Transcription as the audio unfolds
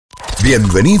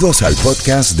Bienvenidos al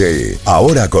podcast de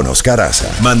Ahora con Oscar Haza.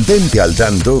 Mantente al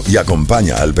tanto y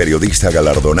acompaña al periodista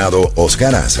galardonado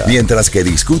Oscar Haza mientras que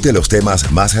discute los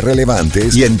temas más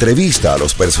relevantes y entrevista a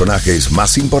los personajes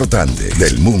más importantes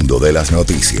del mundo de las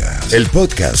noticias. El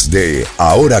podcast de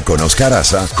Ahora con Oscar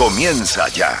Haza comienza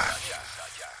ya.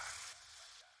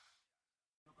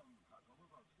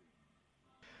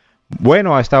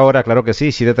 Bueno, a esta hora, claro que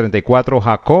sí, 7:34.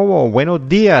 Jacobo, buenos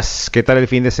días. ¿Qué tal el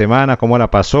fin de semana? ¿Cómo la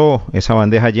pasó? Esa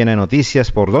bandeja llena de noticias.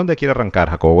 ¿Por dónde quiere arrancar,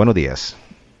 Jacobo? Buenos días.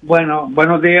 Bueno,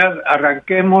 buenos días.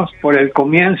 Arranquemos por el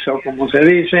comienzo, como se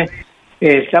dice.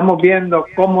 Estamos viendo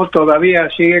cómo todavía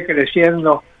sigue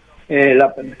creciendo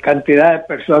la cantidad de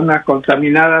personas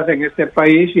contaminadas en este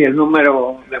país y el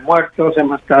número de muertos.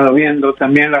 Hemos estado viendo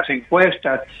también las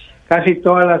encuestas. Casi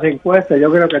todas las encuestas, yo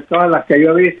creo que todas las que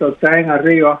yo he visto traen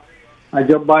arriba a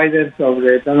Joe Biden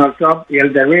sobre Donald Trump, y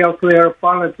el de Real Clear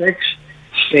Politics,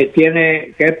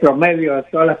 que es promedio de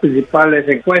todas las principales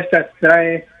encuestas,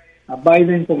 trae a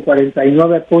Biden con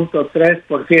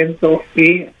 49.3%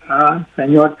 y a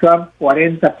señor Trump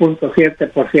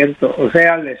 40.7%, o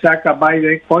sea, le saca a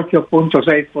Biden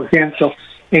 8.6%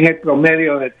 en el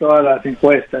promedio de todas las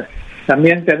encuestas.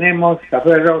 También tenemos,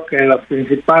 Caferro, que los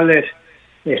principales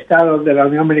estados de la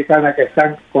Unión Americana que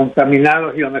están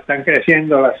contaminados y donde están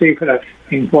creciendo las cifras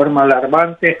en forma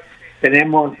alarmante.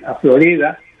 Tenemos a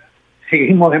Florida,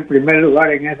 seguimos en primer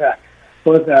lugar en esa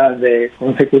cosa de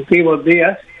consecutivos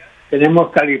días.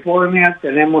 Tenemos California,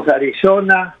 tenemos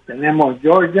Arizona, tenemos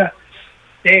Georgia,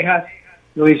 Texas,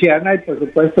 Luisiana y por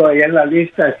supuesto allá en la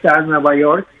lista está Nueva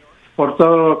York por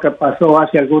todo lo que pasó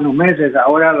hace algunos meses.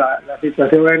 Ahora la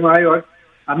situación en Nueva York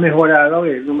ha mejorado y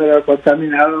el número de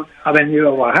contaminados ha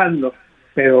venido bajando,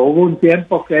 pero hubo un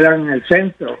tiempo que eran en el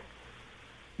centro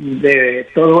de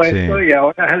todo esto, sí. Y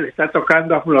ahora le está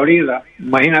tocando a Florida.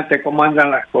 Imagínate cómo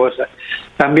andan las cosas.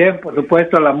 También, por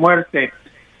supuesto, la muerte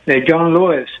de John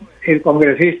Lewis, el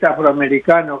congresista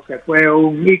afroamericano que fue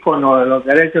un ícono de los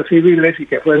derechos civiles y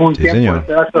que fue en un tiempo el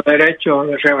brazo derecho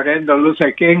del reverendo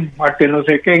Martin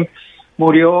Luther King,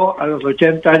 murió a los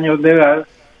 80 años de edad.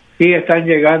 Y están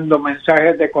llegando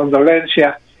mensajes de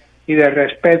condolencia y de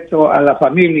respeto a la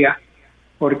familia,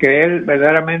 porque él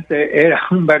verdaderamente era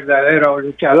un verdadero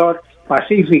luchador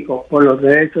pacífico por los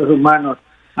derechos humanos.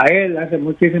 A él, hace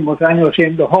muchísimos años,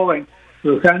 siendo joven,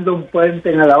 cruzando un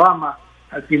puente en Alabama,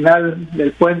 al final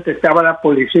del puente estaba la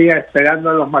policía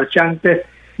esperando a los marchantes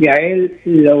y a él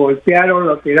lo golpearon,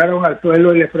 lo tiraron al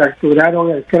suelo y le fracturaron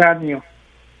el cráneo.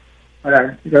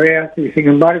 Para que veas, y sin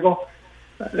embargo,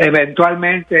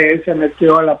 eventualmente él se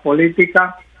metió a la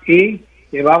política y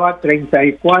llevaba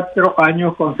 34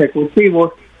 años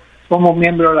consecutivos como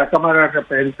miembro de la Cámara de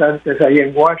Representantes ahí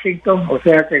en Washington, o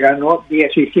sea que ganó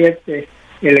 17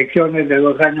 elecciones de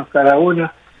 2 años cada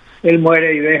una. Él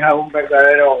muere y deja un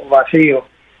verdadero vacío,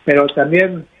 pero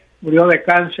también murió de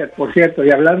cáncer, por cierto. Y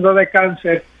hablando de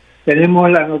cáncer, tenemos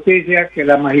la noticia que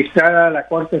la magistrada de la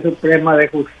Corte Suprema de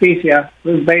Justicia,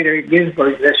 Ruth Bader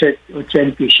Ginsburg, de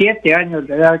 87 años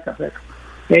de edad, Caferro,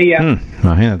 ella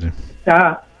imagínate,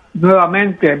 está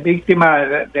nuevamente víctima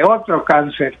de otro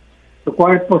cáncer. Su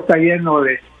cuerpo está lleno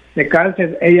de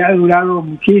cáncer. Ella ha durado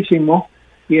muchísimo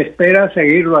y espera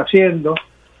seguirlo haciendo,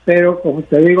 pero como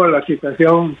te digo, la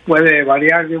situación puede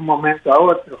variar de un momento a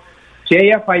otro. Si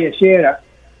ella falleciera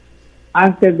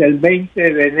antes del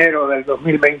 20 de enero del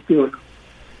 2021,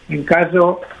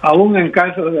 aún en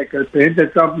caso de que el presidente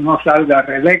Trump no salga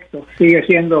reelecto,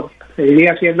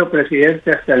 seguiría siendo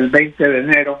presidente hasta el 20 de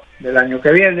enero del año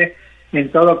que viene. En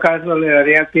todo caso, le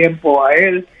daría tiempo a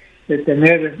él de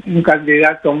tener un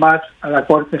candidato más a la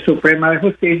Corte Suprema de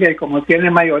Justicia, y como tiene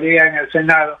mayoría en el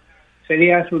Senado,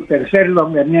 sería su tercer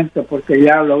nombramiento, porque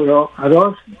ya logró a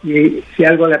 2, y si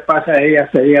algo le pasa a ella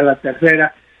sería la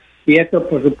tercera. Y esto,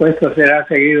 por supuesto, será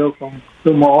seguido con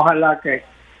sumo. Ojalá que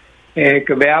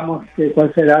veamos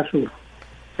cuál será su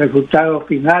resultado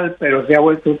final, pero se ha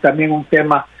vuelto también un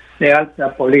tema de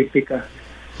alta política.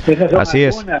 Esas son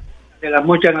algunas de las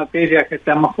muchas noticias que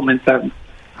estamos comentando.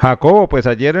 Jacobo, pues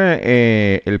ayer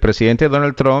el presidente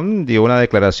Donald Trump dio una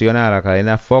declaración a la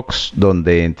cadena Fox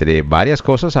donde entre varias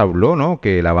cosas habló, ¿no?,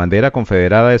 que la bandera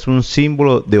confederada es un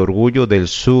símbolo de orgullo del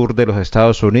sur de los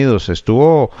Estados Unidos.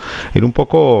 Estuvo él un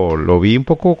poco, lo vi un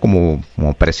poco como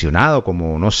presionado,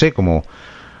 como no sé, como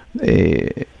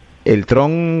el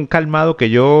Trump calmado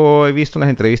que yo he visto en las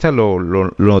entrevistas lo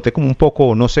noté como un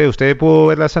poco, no sé, ¿usted pudo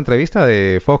ver esa entrevista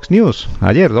de Fox News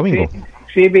ayer, domingo?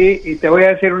 Sí, vi, y te voy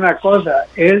a decir una cosa,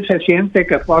 él se siente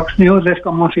que Fox News es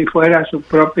como si fuera su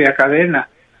propia cadena.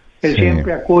 Él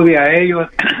siempre acude a ellos,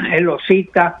 él los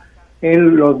cita, él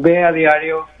los ve a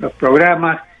diario, los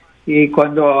programas, y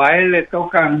cuando a él le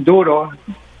tocan duro,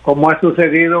 como ha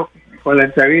sucedido con la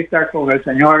entrevista con el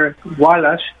señor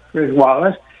Chris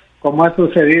Wallace, como ha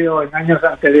sucedido en años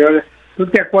anteriores. ¿Tú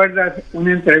te acuerdas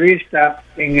una entrevista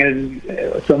en el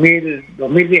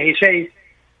 2016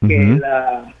 que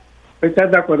estoy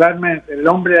tratando de acordarme del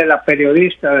nombre de la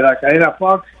periodista de la cadena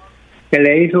Fox, que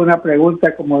le hizo una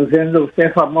pregunta como diciendo, usted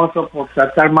es famoso por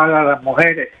tratar mal a las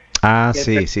mujeres? Ah,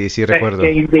 sí, recuerdo.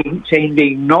 Se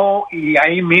indignó y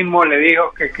ahí mismo le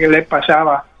dijo que qué le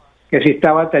pasaba, que si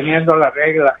estaba teniendo la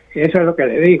regla. Eso es lo que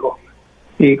le dijo.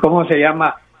 Y cómo se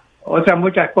llama, otras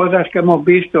muchas cosas que hemos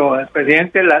visto. El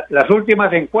presidente, las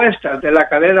últimas encuestas de la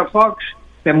cadena Fox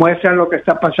demuestran lo que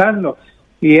está pasando.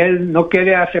 Y él no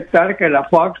quiere aceptar que la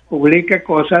Fox publique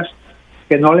cosas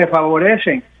que no le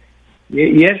favorecen.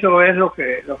 Y eso es lo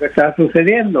que está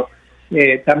sucediendo.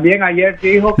 También ayer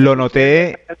dijo... Lo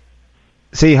noté...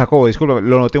 Sí, Jacobo, disculpa,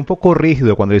 lo noté un poco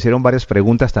rígido cuando le hicieron varias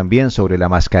preguntas también sobre la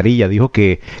mascarilla. Dijo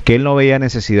que él no veía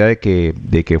necesidad de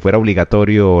que fuera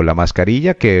obligatorio la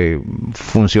mascarilla, que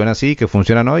funciona así, que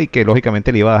funciona no, y que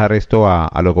lógicamente le iba a dejar esto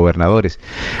a los gobernadores.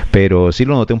 Pero sí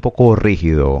lo noté un poco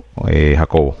rígido,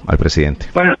 Jacobo, al presidente.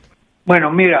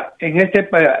 Bueno, mira,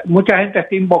 mucha gente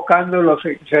está invocando lo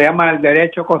que se llama el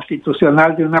derecho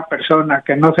constitucional de una persona,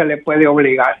 que no se le puede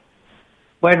obligar.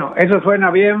 Bueno, eso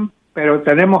suena bien, pero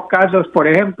tenemos casos, por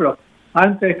ejemplo,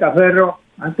 Caferro,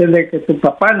 antes de que tu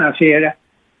papá naciera,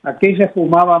 aquí se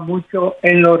fumaba mucho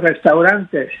en los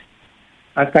restaurantes,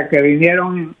 hasta que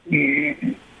vinieron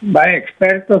varios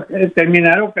expertos que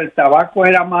determinaron que el tabaco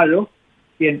era malo,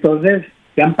 y entonces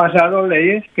se han pasado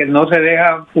leyes que no se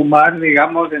dejan fumar,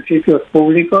 digamos, en sitios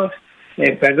públicos,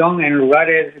 en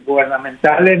lugares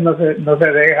gubernamentales, no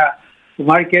se deja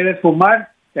fumar. ¿Quieres fumar?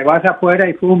 Te vas afuera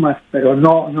y fumas, pero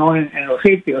no en los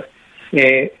sitios.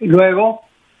 Luego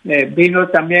vino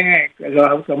también los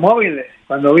automóviles,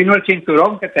 cuando vino el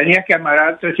cinturón, que tenías que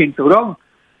amarrarte el cinturón,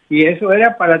 y eso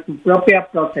era para tu propia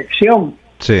protección.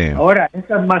 Sí. Ahora,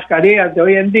 estas mascarillas de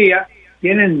hoy en día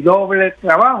tienen doble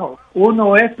trabajo.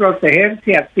 Uno es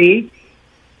protegerse a ti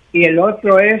y el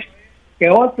otro es que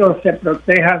otros se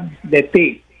protejan de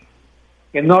ti,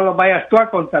 que no lo vayas tú a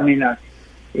contaminar.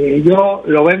 Yo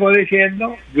lo vengo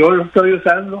diciendo, yo lo estoy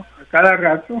usando a cada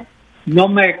rato. No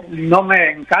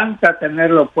me encanta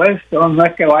tenerlo puesto, no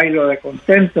es que bailo de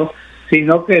contento,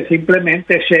 sino que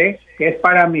simplemente sé que es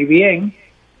para mi bien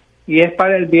y es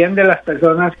para el bien de las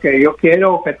personas que yo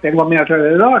quiero o que tengo a mi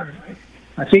alrededor.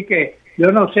 Así que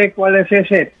yo no sé cuál es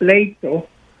ese pleito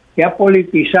que ha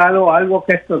politizado algo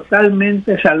que es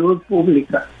totalmente salud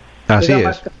pública. Así Esa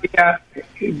mascarilla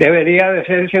debería de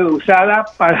serse usada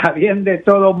para bien de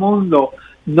todo mundo,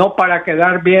 no para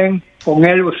quedar bien con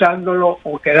él usándolo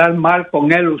o quedar mal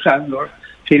con él usándolo,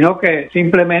 sino que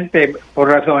simplemente por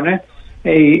razones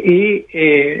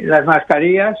las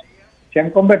mascarillas se han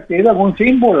convertido en un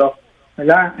símbolo,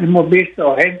 ¿verdad? Hemos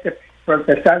visto gente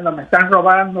protestando, me están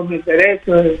robando mis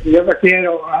derechos, yo no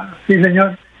quiero, sí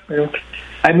señor, pero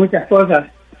hay muchas cosas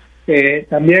que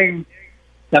también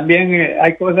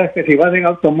hay cosas que si vas en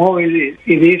automóvil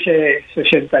y dice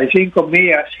 65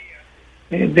 millas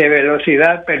de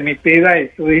velocidad permitida y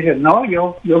tú dices, no,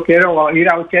 yo quiero ir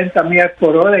a 80 millas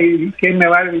por hora y ¿quién me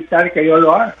va a evitar que yo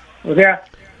lo haga? O sea,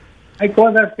 hay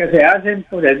cosas que se hacen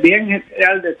por el bien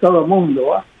general de todo el mundo,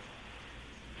 ¿va?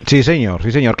 Sí, señor.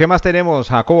 ¿Qué más tenemos,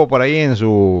 Jacobo, por ahí en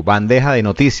su bandeja de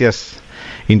noticias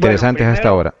interesantes hasta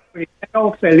ahora?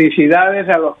 Primero, felicidades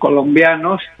a los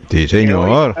colombianos. Sí,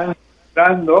 señor. Están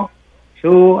celebrando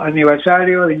su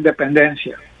aniversario de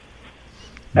independencia.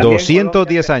 También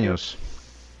 210 años.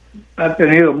 Ha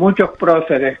tenido muchos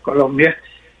próceres Colombia,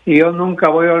 y yo nunca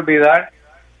voy a olvidar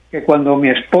que cuando mi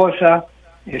esposa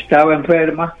estaba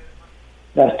enferma,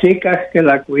 las chicas que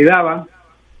la cuidaban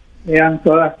eran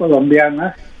todas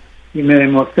colombianas y me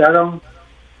demostraron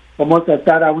cómo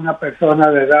tratar a una persona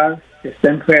de edad que está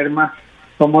enferma,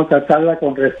 cómo tratarla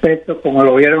con respeto, como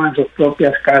lo vieron en sus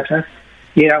propias casas,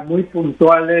 y eran muy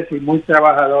puntuales y muy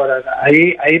trabajadoras.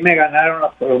 Ahí me ganaron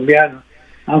los colombianos.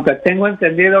 Aunque tengo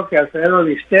entendido que Alfredo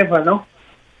Di Stéfano,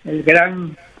 el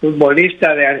gran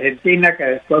futbolista de Argentina, que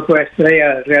después fue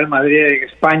estrella del Real Madrid de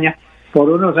España, por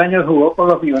unos años jugó con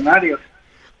los Millonarios.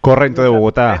 Correcto, de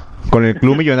Bogotá. Con el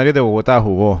Club Millonario de Bogotá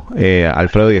jugó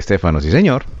Alfredo Di Stéfano, sí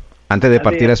señor, antes de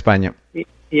partir a España.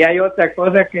 Y hay otra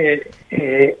cosa que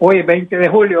hoy, 20 de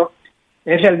julio,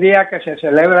 es el día que se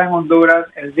celebra en Honduras,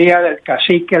 el día del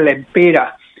cacique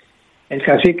Lempira. El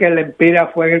cacique Lempira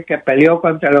fue el que peleó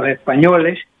contra los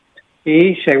españoles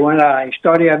y, según la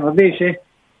historia nos dice,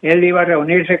 él iba a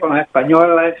reunirse con los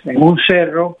españoles en un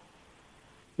cerro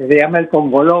que se llama el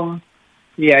Congolón,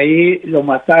 y ahí lo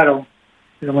mataron.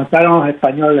 lo mataron los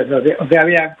españoles, o sea,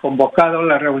 habían convocado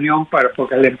la reunión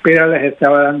porque el Empira les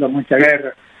estaba dando mucha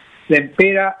guerra.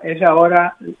 Lempira es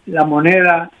ahora la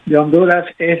moneda de Honduras,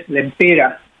 es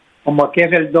Lempira, como aquí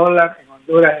es el dólar, en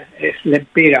Honduras es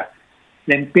Lempira.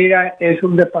 Lempira es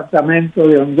un departamento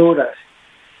de Honduras.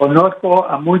 Conozco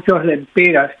a muchos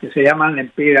Lempiras que se llaman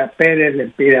Lempira Pérez,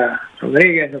 Lempira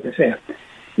Rodríguez, lo que sea.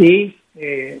 Y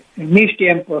en mis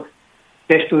tiempos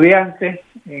de estudiante,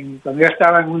 cuando yo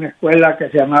estaba en una escuela que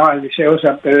se llamaba el Liceo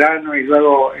San Pedrano y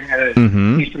luego en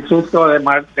el Instituto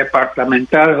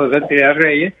Departamental José Trinidad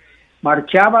Reyes,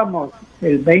 marchábamos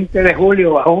el 20 de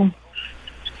julio bajo un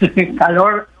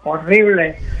calor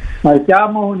horrible.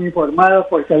 Marchábamos uniformados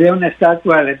porque había una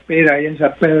estatua de Lempira ahí en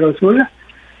San Pedro Sula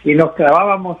y nos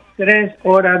clavábamos 3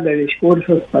 horas de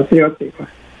discursos patrióticos.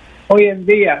 Hoy en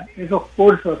día esos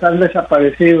cursos han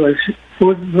desaparecido, el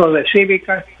curso de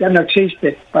cívica ya no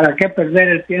existe. ¿Para qué perder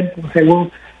el tiempo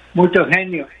según muchos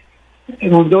genios?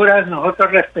 En Honduras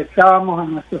nosotros respetábamos a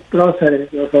nuestros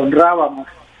próceres, los honrábamos,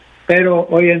 pero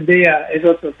hoy en día es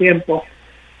otro tiempo.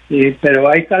 Pero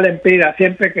ahí está Lempira,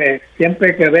 siempre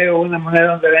que veo una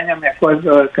moneda hondureña me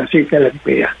acuerdo del cacique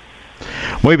Lempira.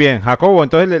 Muy bien, Jacobo,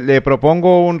 entonces le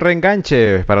propongo un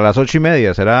reenganche para las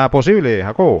 8:30, ¿será posible,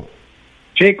 Jacobo?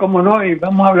 Sí, cómo no, y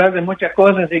vamos a hablar de muchas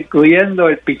cosas, incluyendo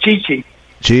el pichichi.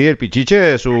 Sí, el pichiche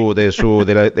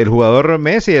del jugador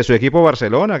Messi, de su equipo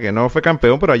Barcelona, que no fue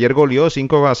campeón, pero ayer goleó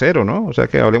 5-0, ¿no? O sea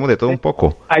que hablemos de todo un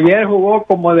poco. Ayer jugó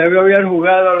como debió haber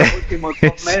jugado los últimos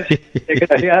 2 meses, sí.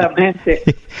 Desgraciadamente.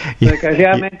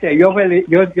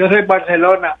 Yo soy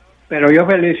Barcelona, pero yo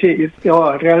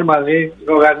felicito al Real Madrid,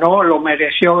 lo ganó, lo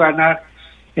mereció ganar.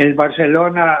 El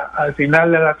Barcelona al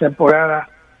final de la temporada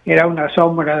era una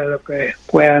sombra de lo que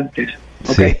fue antes.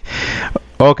 ¿Okay? Sí.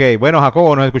 Ok, bueno,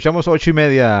 Jacobo, nos escuchamos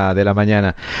 8:30 de la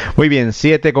mañana. Muy bien,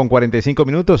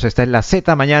 7:45. Esta es la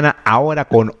Z Mañana, ahora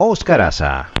con Oscar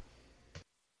Haza.